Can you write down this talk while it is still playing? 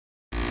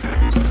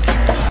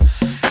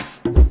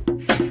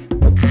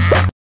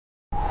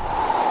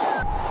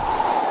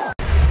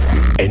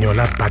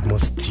Eniola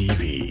Badmus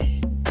TV.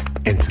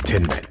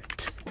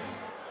 Entertainment.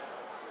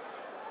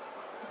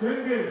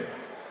 Then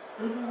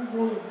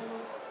everyone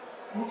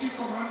Monkey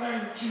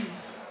Commander-in-Chief,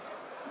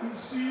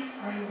 MC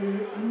and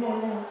the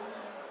Eniola,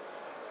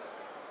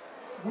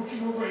 Monkey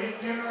Mogo in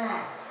General,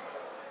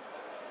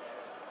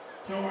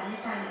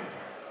 Tawanikani.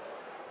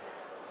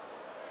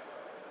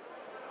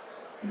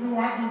 You know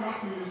what do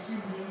not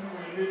receive me in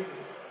my living?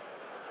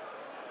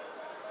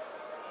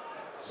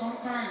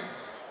 Sometimes,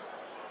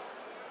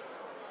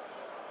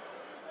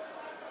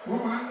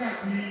 woman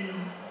that be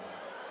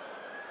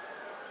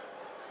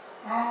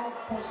how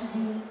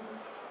possible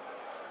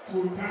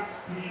could that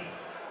be?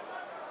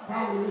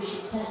 How will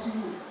it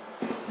possible?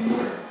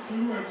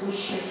 You are go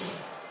share.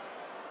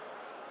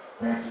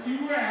 But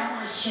you are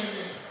my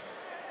share.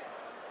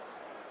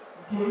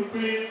 To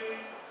pay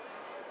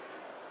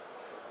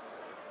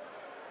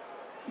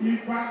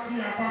Ìgbà tí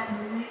a bá fi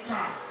mí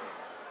kà,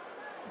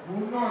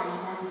 òun náà la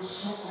máa fi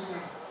sọ́kọ̀dà.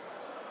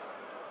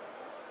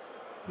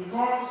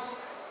 Because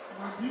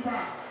Madiba,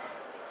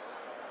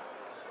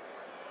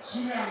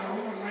 Sule and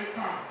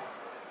Malaika,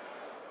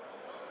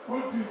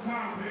 all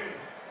deserve it,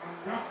 and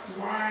that's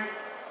why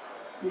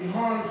we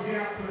all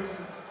here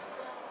present.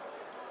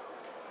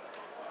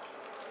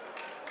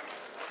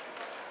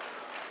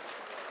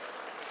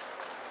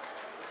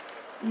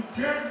 It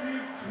gave me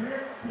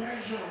great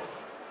pleasure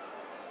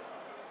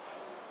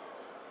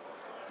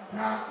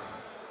that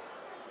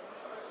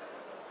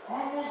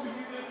almost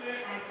immediately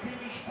I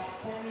finished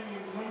performing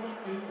in London,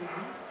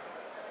 England,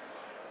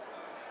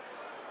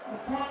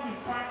 upon the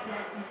fact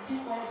that it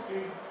took us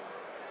a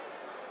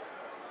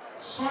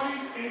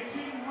solid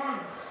 18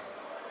 months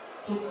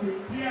to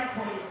prepare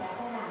for the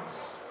performance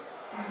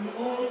at the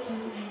O2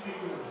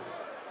 Indigo.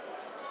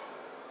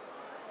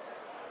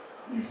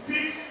 He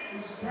fixed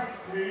his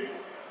birthday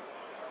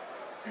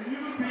a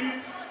little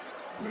bit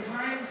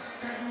behind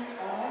schedule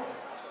of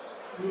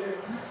the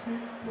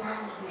existing plan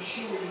of the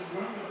show in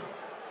London.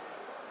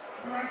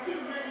 But I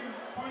still make it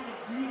a point of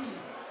duty.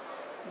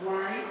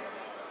 Why?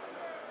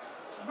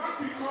 Not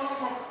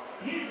because of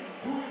him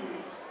doing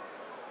it,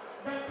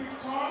 but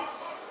because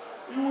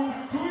he will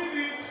be doing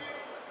it,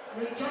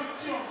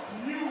 majority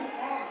of you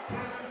all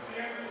present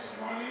here this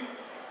morning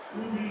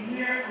will be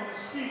here on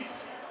seat.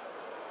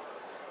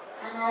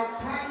 And I'll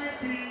probably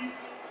be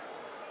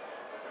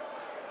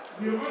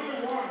the only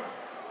one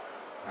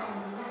that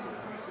will not be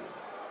present.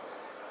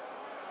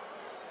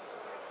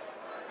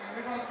 I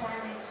never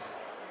find it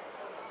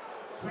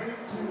very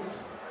good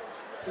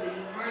to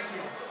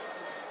imagine.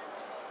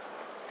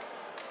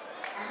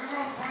 I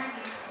never find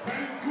it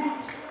very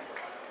good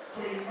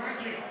to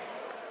imagine.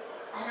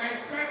 And I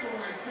said to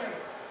myself,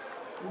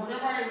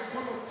 whatever it's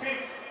going to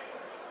take,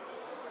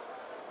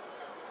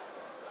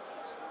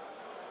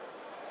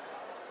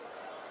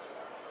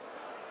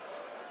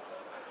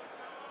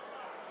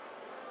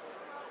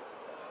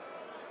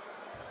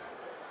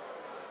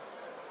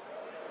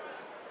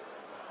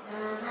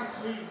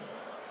 that's it.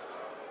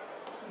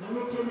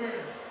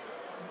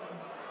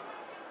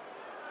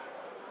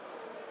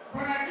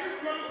 But I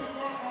give glory to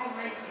God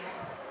Almighty.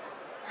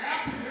 I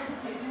have been able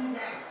to do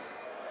that.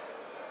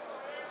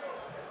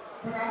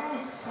 But I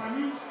want to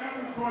salute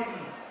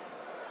everybody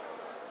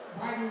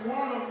by the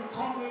word of the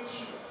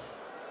comradeship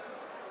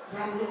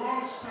that we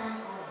all stand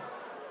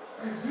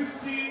on.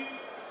 Existing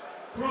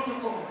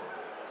protocol,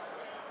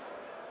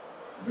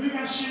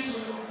 leadership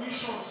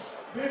recognition,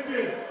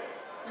 Dede,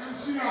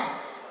 MCA,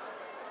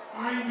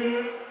 Ainde,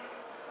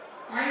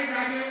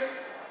 Aidade,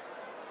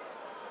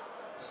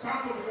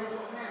 start to be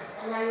recognized,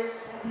 Alaye,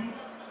 Bobby.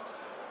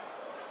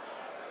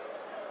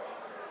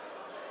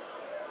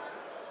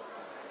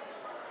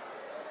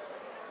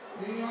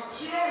 Èèyàn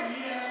tí ó rí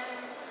ẹ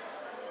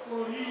kò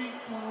rí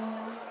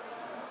nǹkan.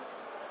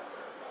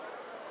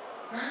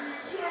 Ẹni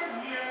tí ó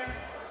rí ẹ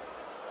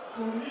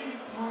kò rí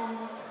nǹkan.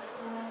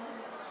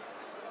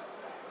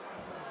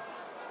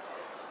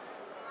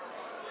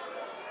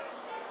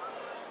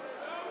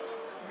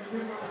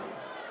 Ẹgbẹ́ máa wọ̀.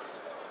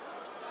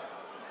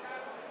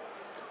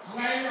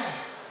 Malaika.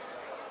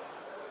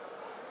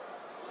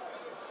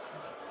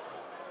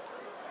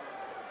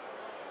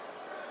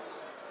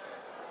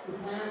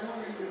 Ìgbà ẹ̀wọ̀n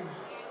mi lè.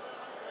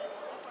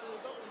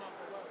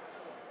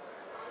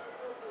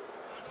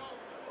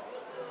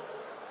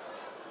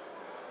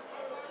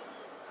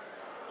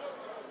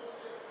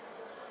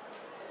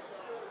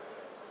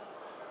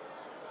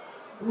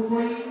 Gbogbo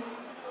yín,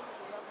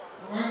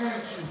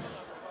 Commander-in-Chief,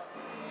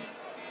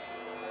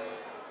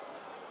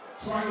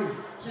 Tuale,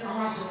 ṣé a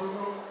máa sọ̀rọ̀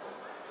lọ?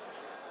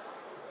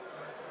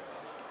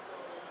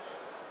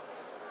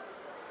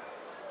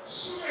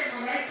 Sule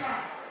Malaika,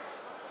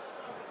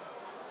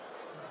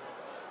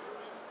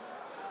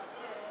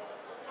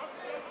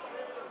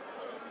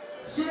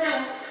 Sule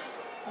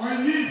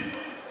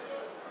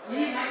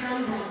Oyi máa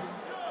dẹ́rù bà mí.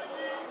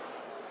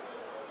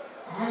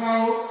 Àhàlà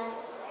o.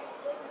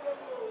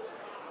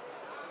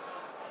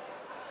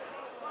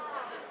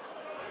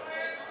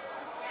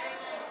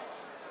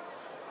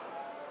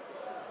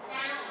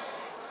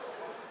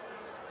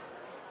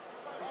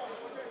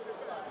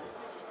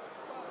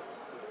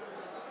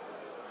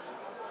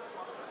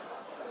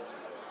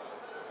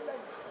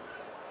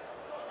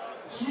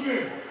 Sule.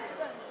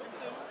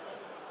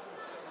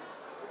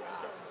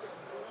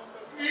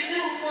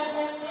 Inú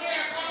gbogbo fún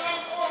ẹ̀kọ́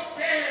lọ́fọ́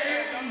fẹ́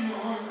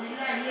ènìyàn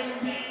nílé ayé ń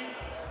bí.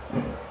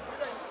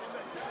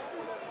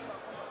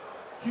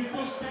 Kí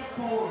tó step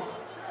forward.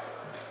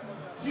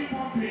 Keep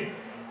bumping.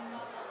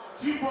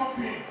 Keep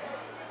bumping.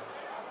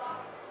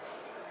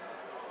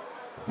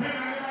 Fẹ́mi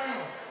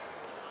Adébáyọ̀.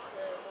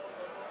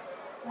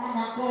 Wọ́n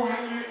máa gbọ́ wa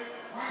lé.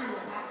 Wọ́n lè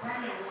wọ́n máa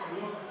kárí àwọn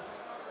àlọ́.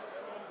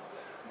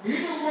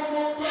 Nínú gbogbo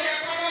tó yẹ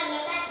kọ́ lọ́wọ́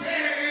bá fẹ́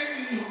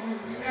ènìyàn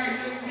nílé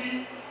ayé ń bí.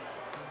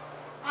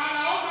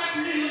 Àlà ó máa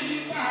di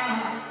ìgbà.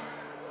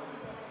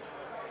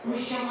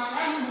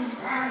 Òṣèmàlálù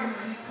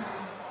Malaika.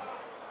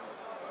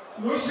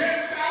 Ló ṣe ń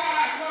dá wà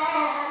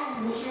lọ́rùn,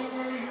 ló ṣe ń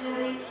wọlé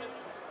lórí.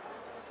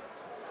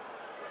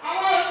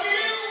 Àwọn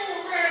onírú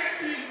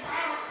méjì bá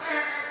fẹ́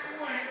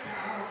fún ẹ̀ka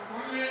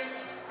àpọ́nlé.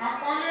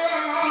 Àpọ́nlé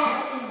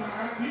ọlọ́run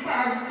àdìbà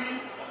mi.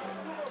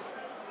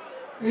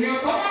 Èèyàn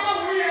tó bá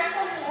lọ́wọ́ yẹ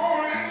kó fún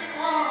ọ̀rẹ́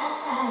nìkan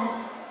ọ̀kan.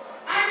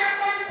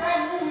 Ajẹ́pọ̀tọ̀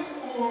wù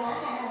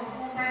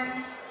ọlọ́run bá ní.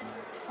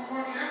 Ọmọ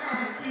ni ẹ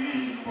máa bí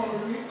ìbọ̀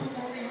ní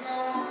kúkú mi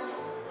lọ́wọ́.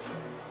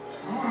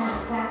 Àwọn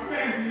àgbà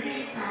bẹ́ẹ̀ ní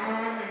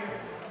ìkàlẹ̀.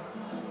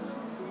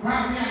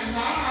 Bàbí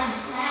àìlá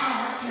àìsàn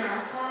àti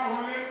àkọ́rọ̀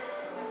wọlé.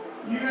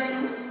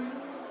 Ìrẹ́lú.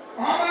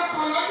 Ọba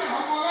kọlọ́dì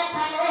ọmọ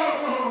ọlọ́pàá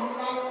lọ́wọ́.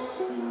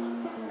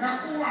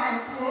 Ẹkú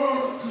àgbo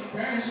ti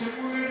bẹ́ẹ̀ ṣe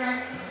múlé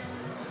dání.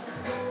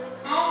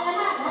 Àwọn ọmọ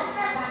náà wọ́n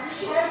dàgbà ní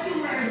sójú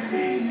ẹ̀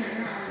ní ìyẹn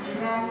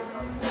àyílá.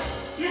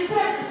 Ikú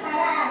òkúta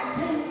wà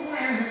fún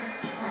ẹ̀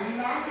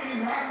àyílá ní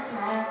ìlànà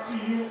àti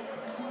yó.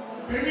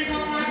 Èmi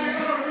náà máa ní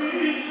lórí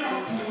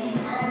ọ̀tún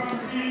àwọn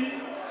bí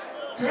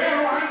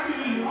kéwàá ní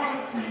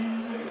ọ̀tí.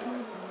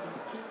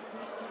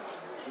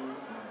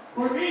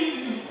 Oní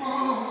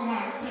ìpọ́n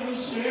láti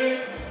ṣe.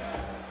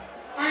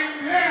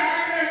 Àìdé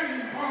àárẹ̀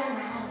ìbọn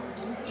náà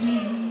kí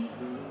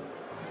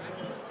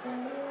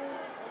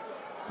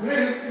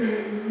pépè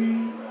mi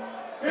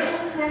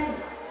ẹ̀fọ́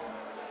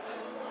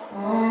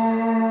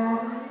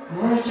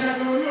ọ̀jẹ̀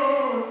lóyò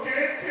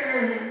kété.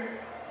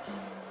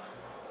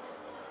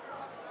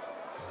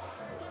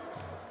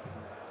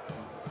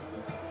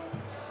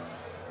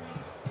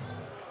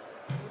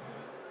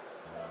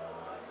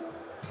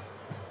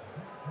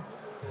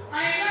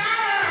 Àìlá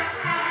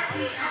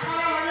sáàkì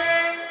àkọlọ́wọlé.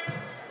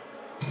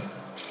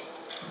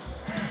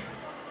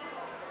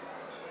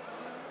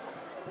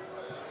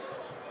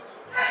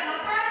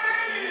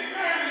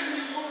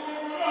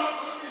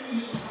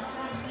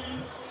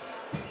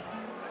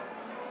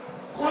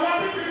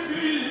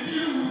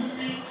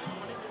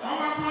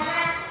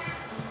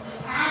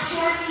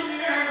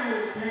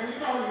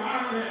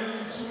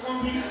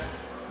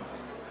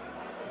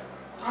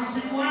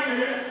 Àsìkò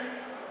ẹ̀rẹ́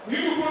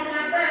nínú gbogbo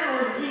ẹgbẹ́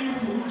òní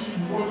ìfòjì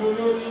ìwọ̀dọ̀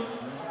lórí.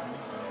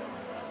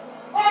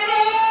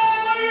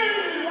 Olórí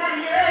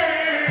wáyé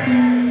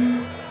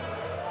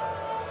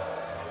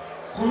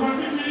kò lọ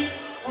títí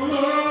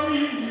olórí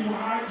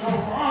ìwà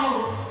jọ̀wọ́.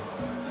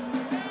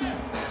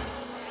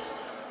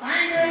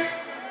 Àìdé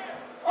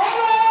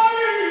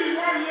olórí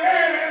wáyé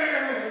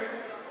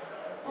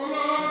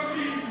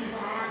olórí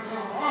ìwà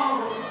jọ̀wọ́.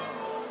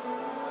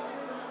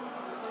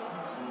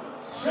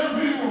 Ṣé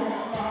bí wọ́n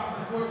bá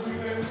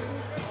gbójúlé?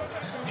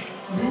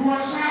 Ìwọ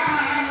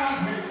ṣáá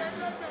lọ́fẹ̀ẹ́.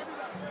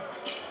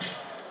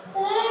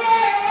 Olórí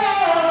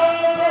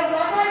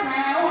ọ̀gbọ̀n bàtà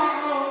wà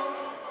ó.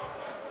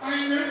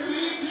 Àìdé sí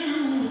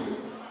kìlú.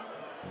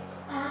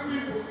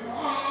 Àbíbò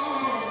lọ.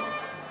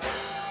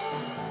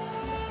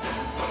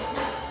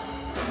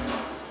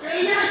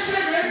 Èyí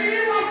àṣẹlẹ̀ ní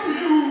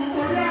Wàsíù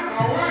torí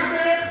àkàwọ́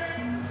adé.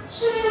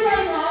 Súnlẹ̀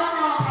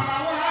lọ́nà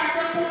àlàwọ̀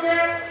Adékúnlé.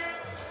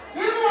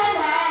 Nínú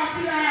ọ̀rọ̀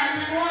àfihàn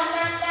nínú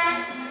ọ̀la ńlá.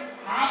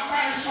 Àbá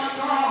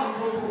ìṣọ́jọ́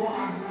gbogbo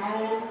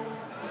àlàó.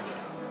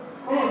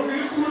 Òní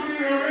kú ní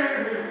ewé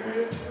èrè.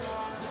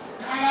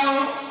 Àlàó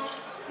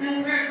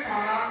ìwé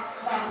tààrà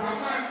làwọn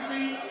máa ń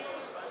ní.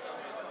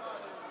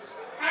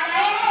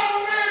 Àlàó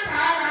ìwé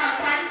tààrà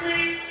àgbà ń ní.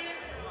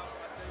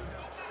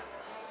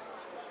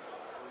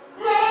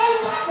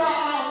 Lóòótọ́ lọ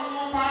àwọn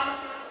ọba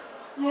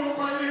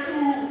lórúkọ nínú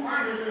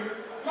àrèrè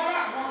lọ́wọ́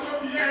àwọn tó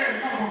bí ẹ̀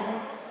náà.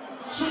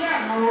 Súlẹ̀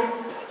àlàó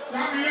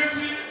yàmi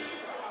létí.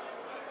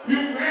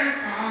 Ìwé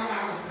tààrà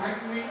àgbà ń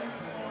ní.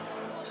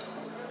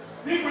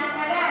 Nígbà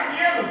bàbá mi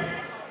èrò,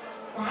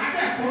 màá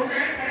dẹ̀ kó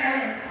mẹ́tẹ́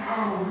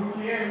àwọn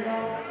olùdí ẹ̀ lọ.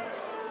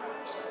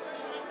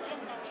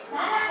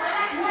 Màmá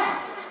gbàdúrà,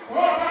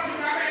 ó bá ti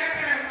bá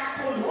mẹ́tẹ́ ẹ̀ka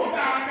ló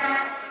dáadáa.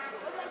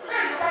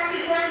 Bẹ́ẹ̀ni bá ti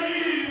lọ ní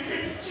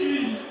fìtìtì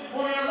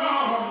oyè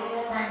lọ́wọ́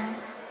wọn bá ní.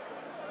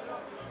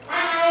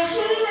 Àlàó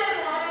Súlẹ̀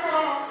lọ́nà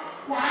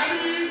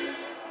wàhálì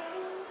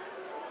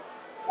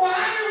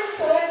ń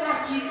tó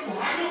dọ̀tí,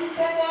 wàhálì ń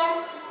tọ́wọ́.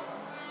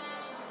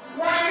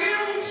 Wàhálì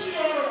ń ṣí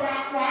ọ̀rọ̀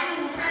wàhálì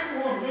ń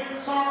kẹ́kọ̀ọ́ ní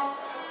sọ.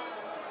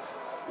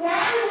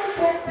 Wàhálì ń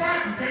tó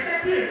pàtì gẹ́gẹ́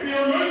bí èdè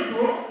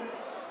olóyìnbó.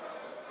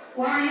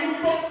 Wàhálì ń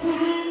tó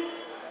kúrú.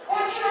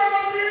 Ojú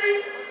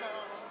ọlọ́bìnrin.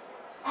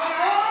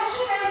 Àlàó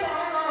Súlẹ̀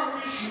lọ́nà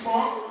mi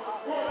ṣùgbọ́n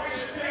ó bá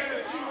ṣe bí ẹni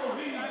tí ò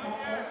ní ìbọn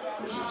kan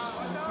ó ṣe ṣe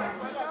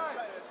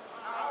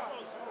àlùfáà.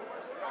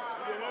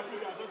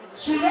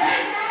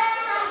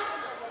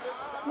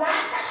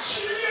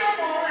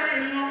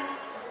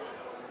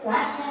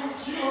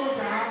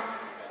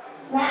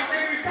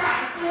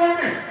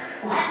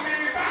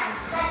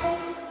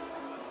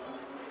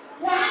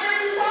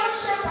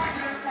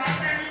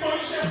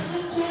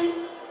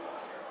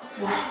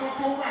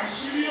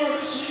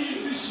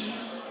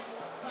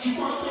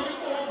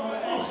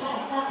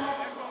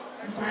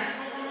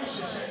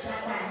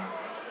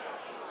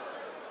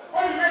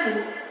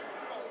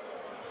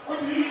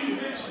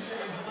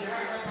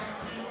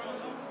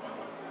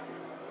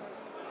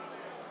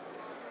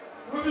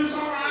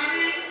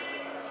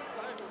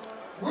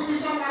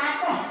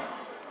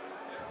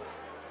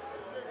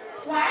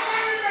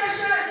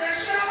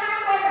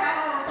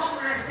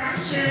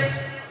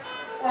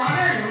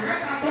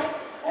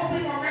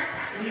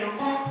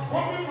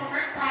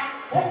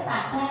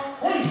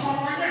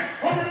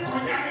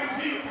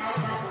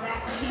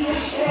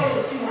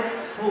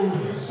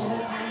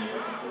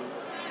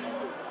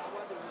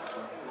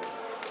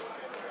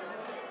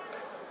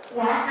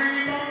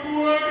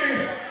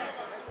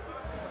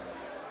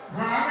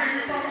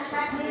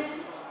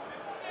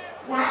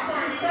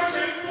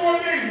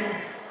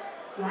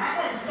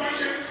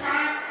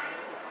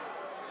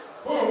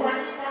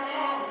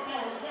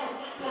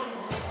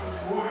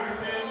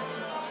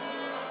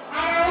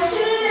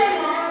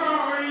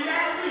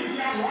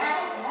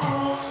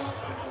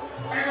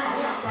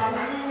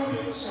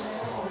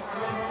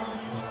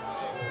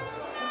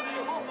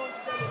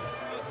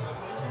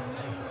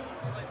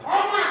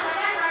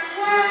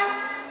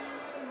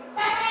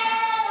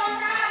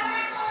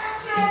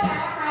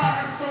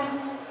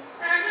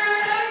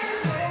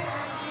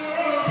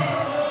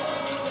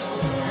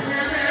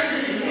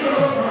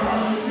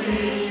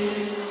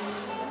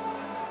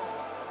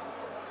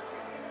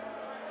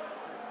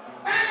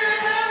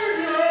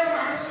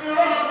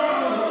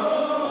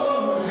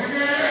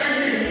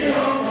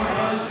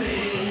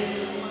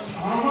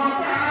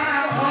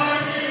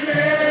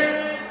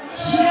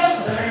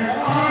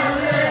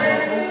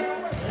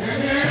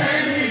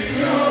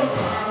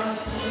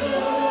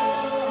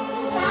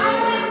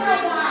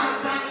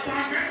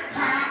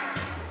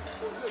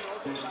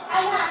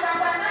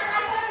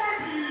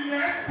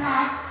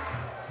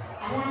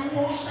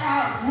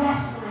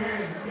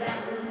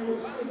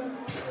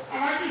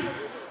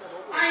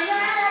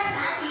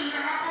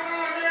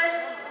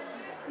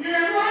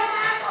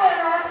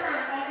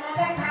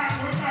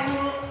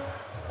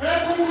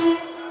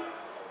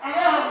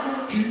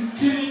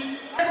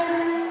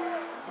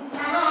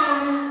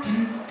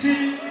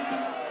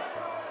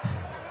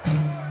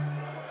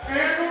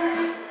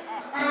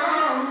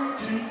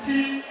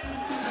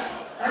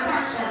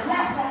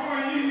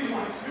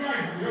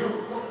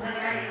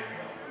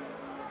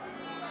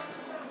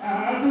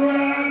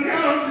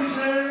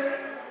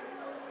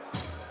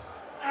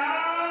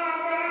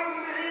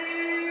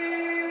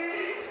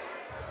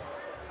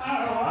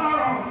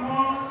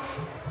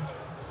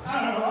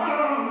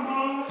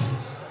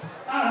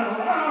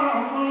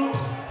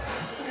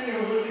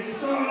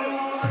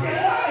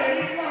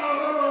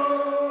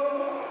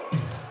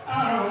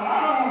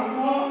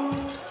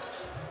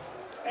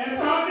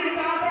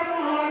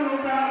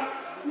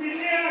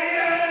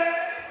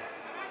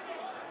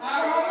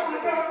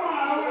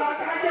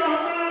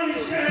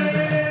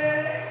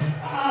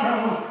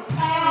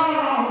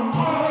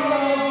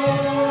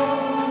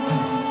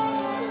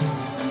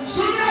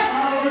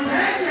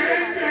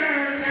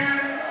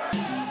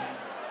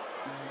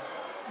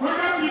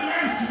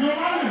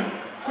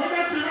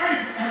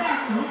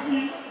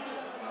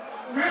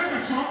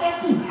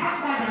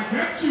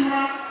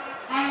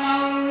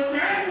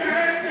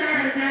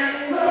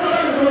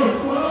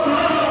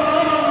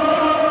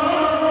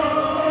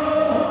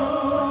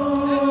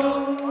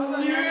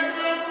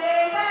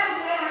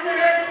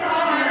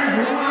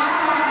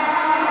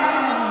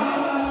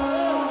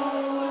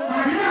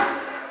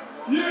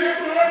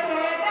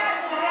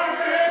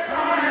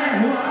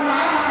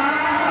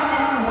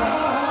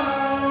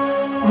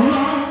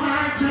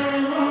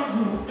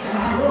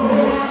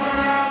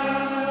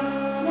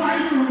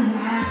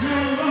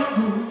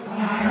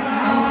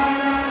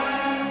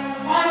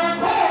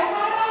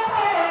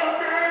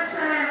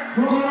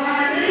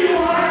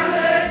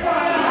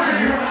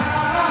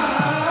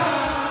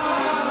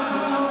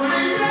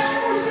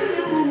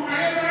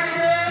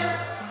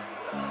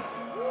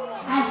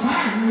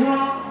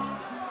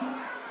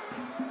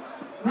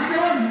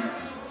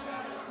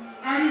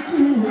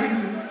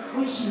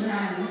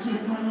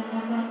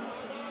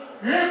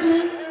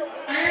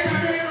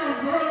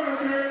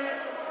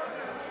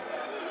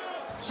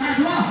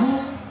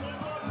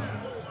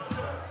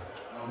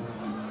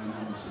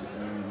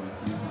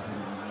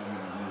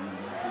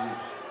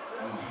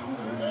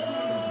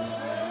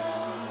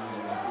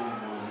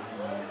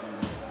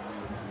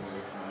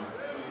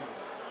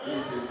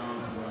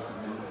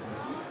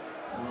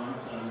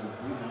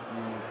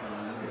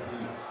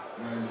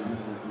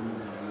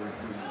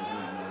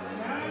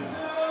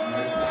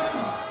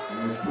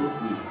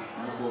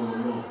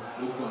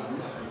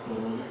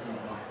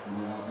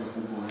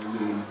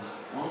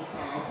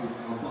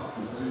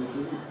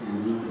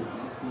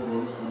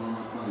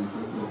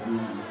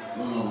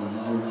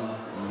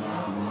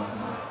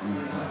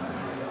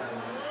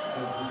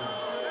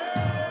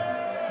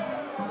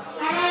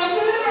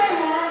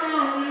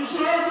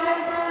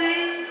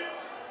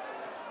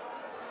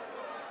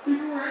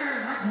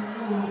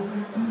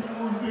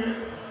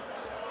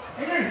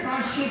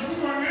 ṣe fún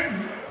wọn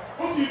lẹ́nu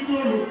ó ti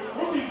dòrò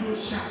ó ti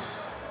dòṣà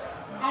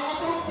àwọn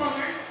tó ń bọ̀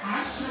lẹ́yìn à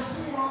á ṣe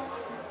fún wọn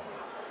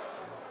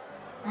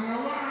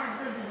àlàwọ̀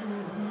àgbẹ̀bẹ̀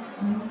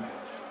òògùn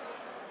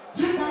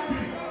tí wọ́n bì.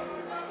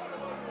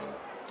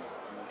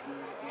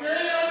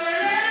 èèyàn lè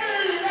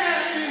lẹ́yìn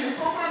lẹ́yìn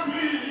kó má fi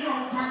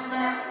yíyan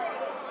fanda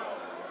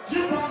tí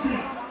wọ́n bì.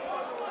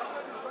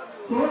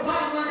 tòótọ́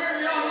ọmọdé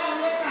ni ọlọ́run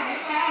ló dà ní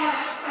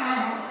láàá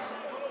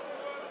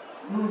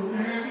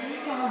òbẹ̀ ní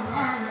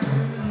bàbá rẹ̀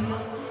yọ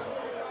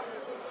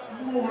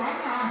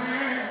wàhálà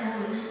ẹ̀ kò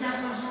ní já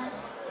sásán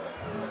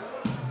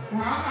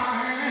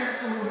wàhálà ẹ̀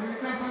kò ní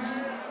já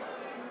sásán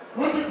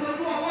ó ti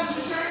fojú ọwọ́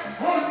ṣiṣẹ́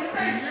ó ní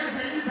kẹ́yìn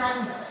ẹsẹ̀ yìí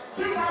dànù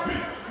tí wọ́n bì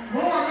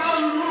ó wà náà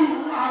lù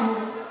àwò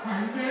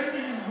àìdè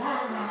ní ìwọ̀n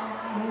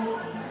làwọ̀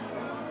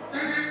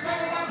ẹni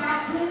tọ́lọ́ bá dà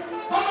fún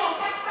tọ́lọ́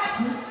bá dà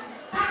fún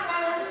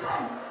káàkiri onítọ̀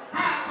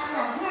káàkiri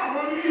àwọn àwọn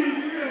oníyìí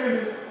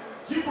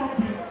tí wọ́n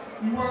bì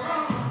ìwọ̀n náà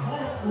ó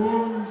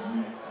fòó sí.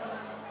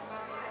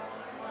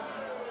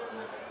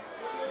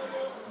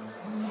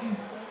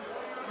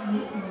 Mo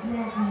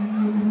gbàdúrà fún yín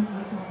ní orúkọ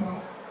bàbá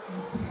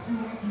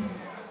ìtẹ̀síwájú ni.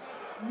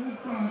 Mo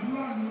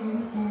gbàdúrà ní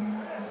orúkọ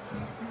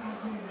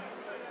ìtẹ̀síwájú ni.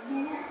 Mo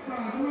wá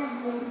gbàdúrà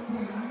ní orúkọ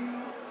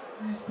ìmúnú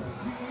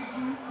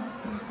ìtẹ̀síwájú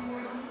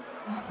ìtẹ̀síwájú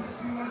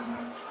ìtẹ̀síwájú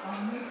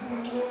àlékún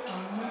owó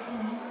àlékún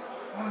ọlá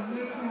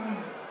àlékún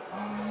ọrọ̀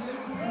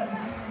àlékún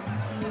ìbáríkà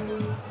ní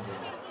owó.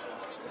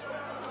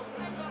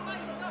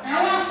 Ẹ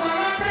wá sọ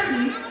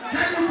látẹ̀mí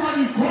kẹ́kọ̀ọ́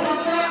ní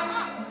kólọ́gbá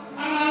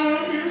ara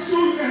omi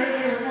súlẹ̀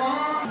wọ́n.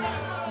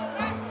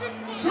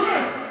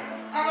 Súlẹ̀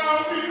ara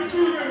omi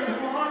súlẹ̀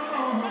wọ́n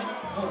náà.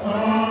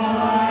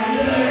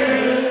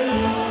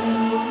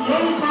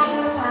 Lórúkọ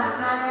fún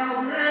pàkàrà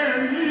òwe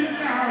rí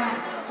ìyá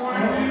wọn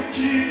ní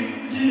kí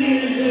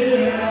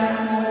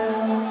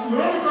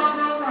lórúkọ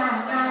fún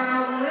pàkàrà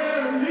òwe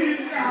rí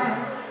ìyá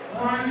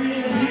wọn ní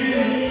kí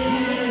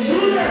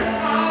súlẹ̀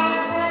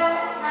àwọn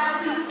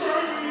àdúgbò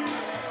ní.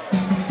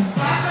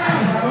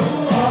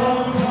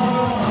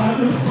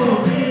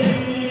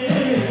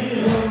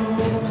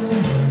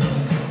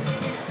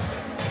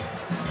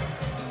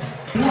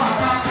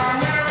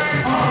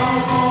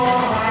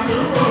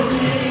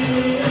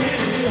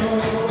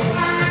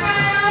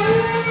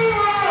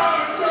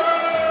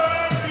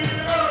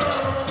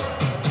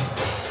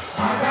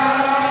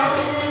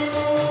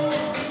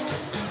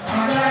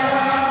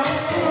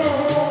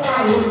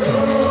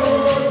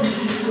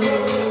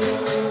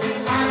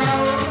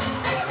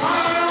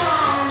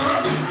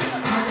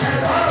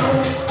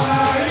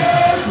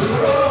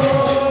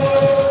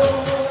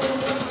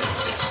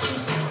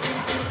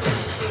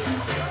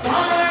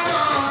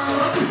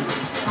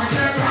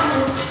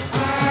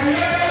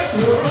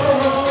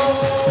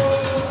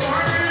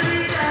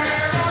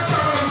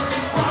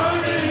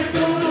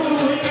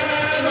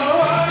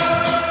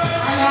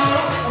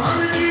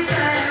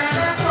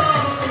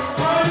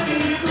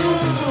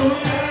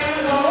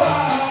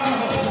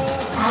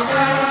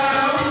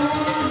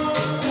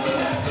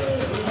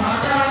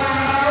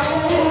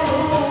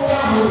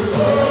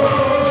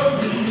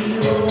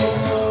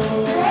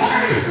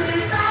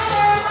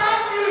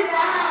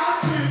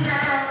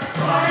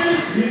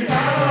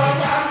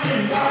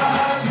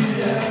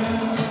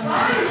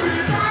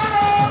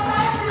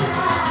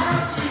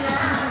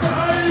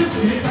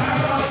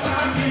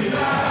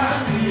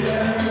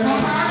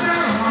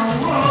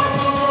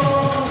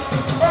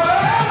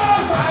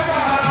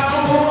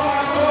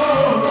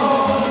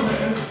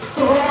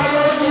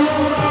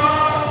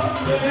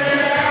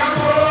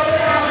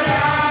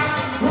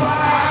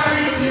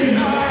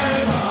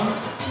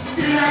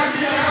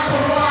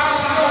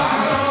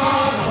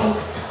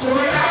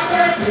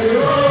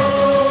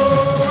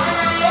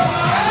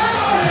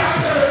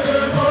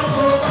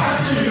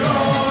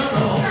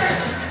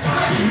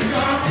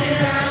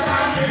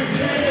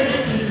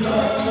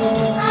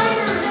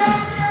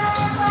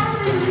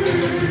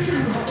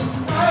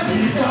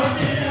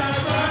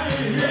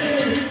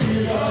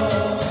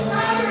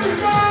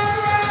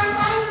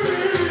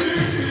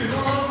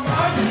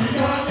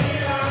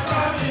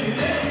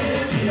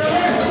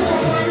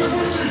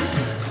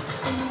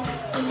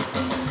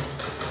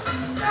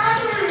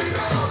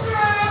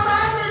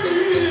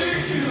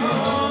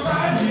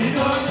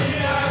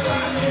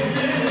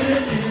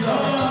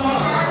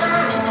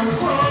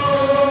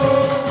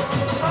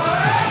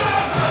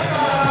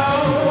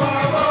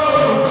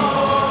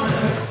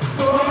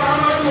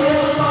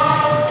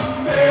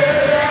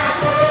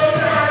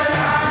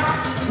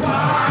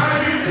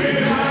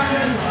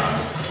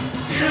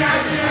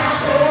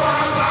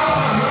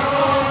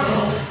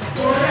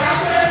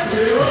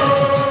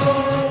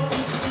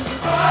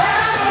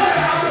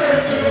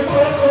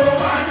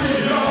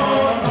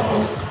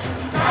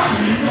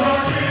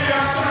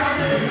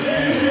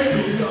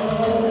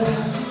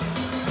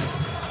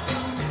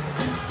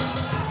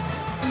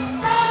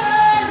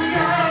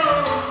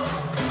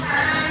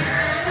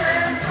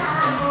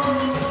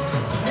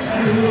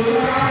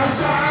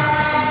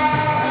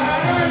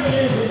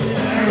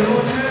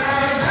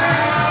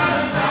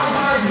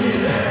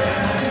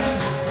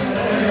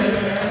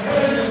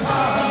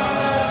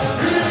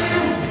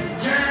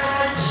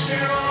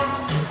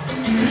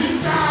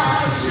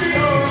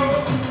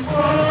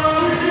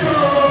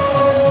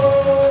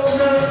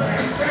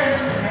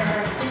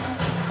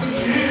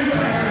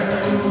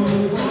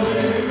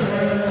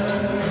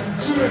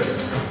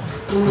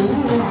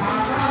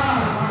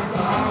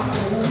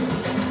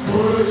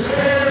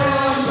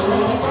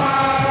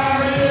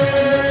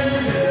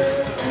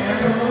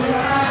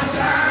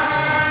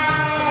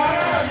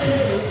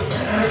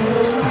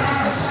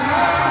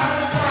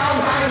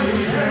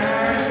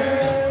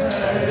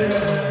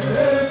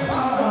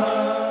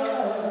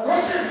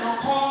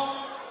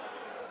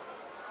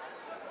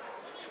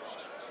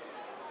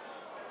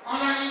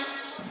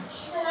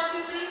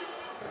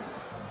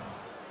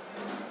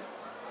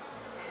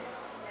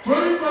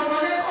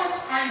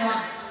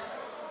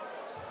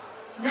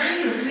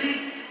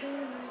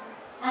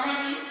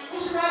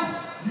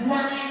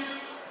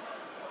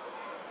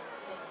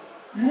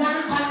 You want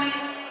to come in?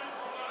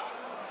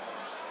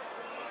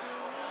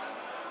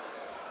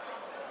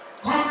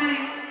 Come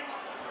in.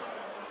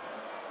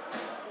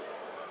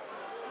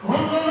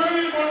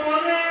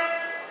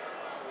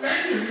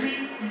 Lẹ́yìn mi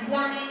ìwọ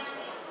ni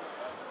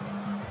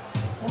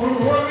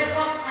olùwọ́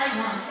Lagos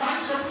Island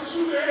láti ṣe fún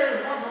súlẹ̀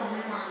ọ̀dọ̀ mi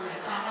máa lẹ̀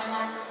kábàlá.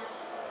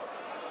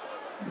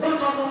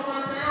 Lọ́jọ́ gbogbo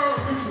ẹgbẹ́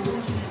òbí fòrò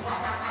yìí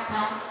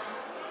pátápátá.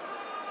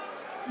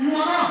 Ìwọ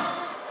náà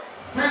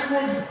fẹ́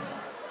gbòmì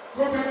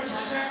kó fẹ́ mi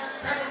ṣàṣẹ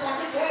fẹ́ mi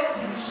kọtí tó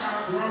fi mi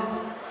ṣàdúrà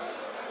fún.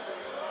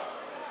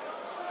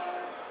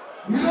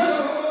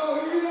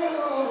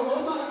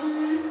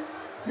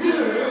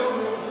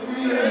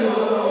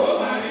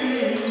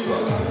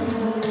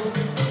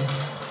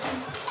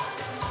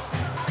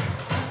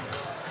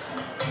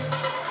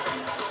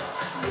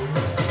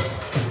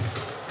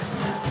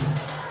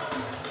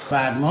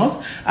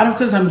 Badmus. And of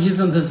course, I'm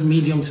using this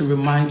medium to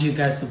remind you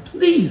guys to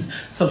please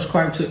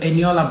subscribe to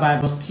Eniola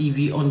Badmus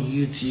TV on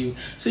YouTube,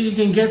 so you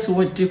can get to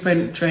what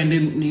different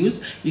trending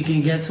news, you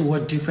can get to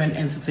what different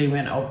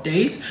entertainment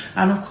updates,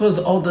 and of course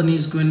all the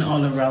news going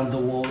all around the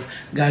world.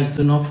 Guys,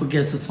 do not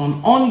forget to turn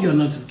on your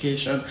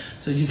notification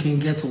so you can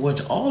get to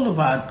watch all of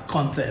our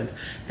content.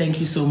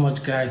 Thank you so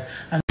much, guys.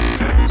 And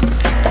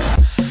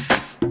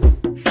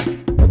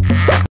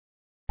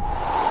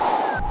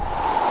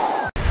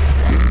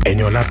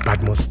Eniola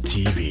Badmus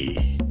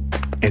TV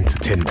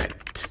Entertainment.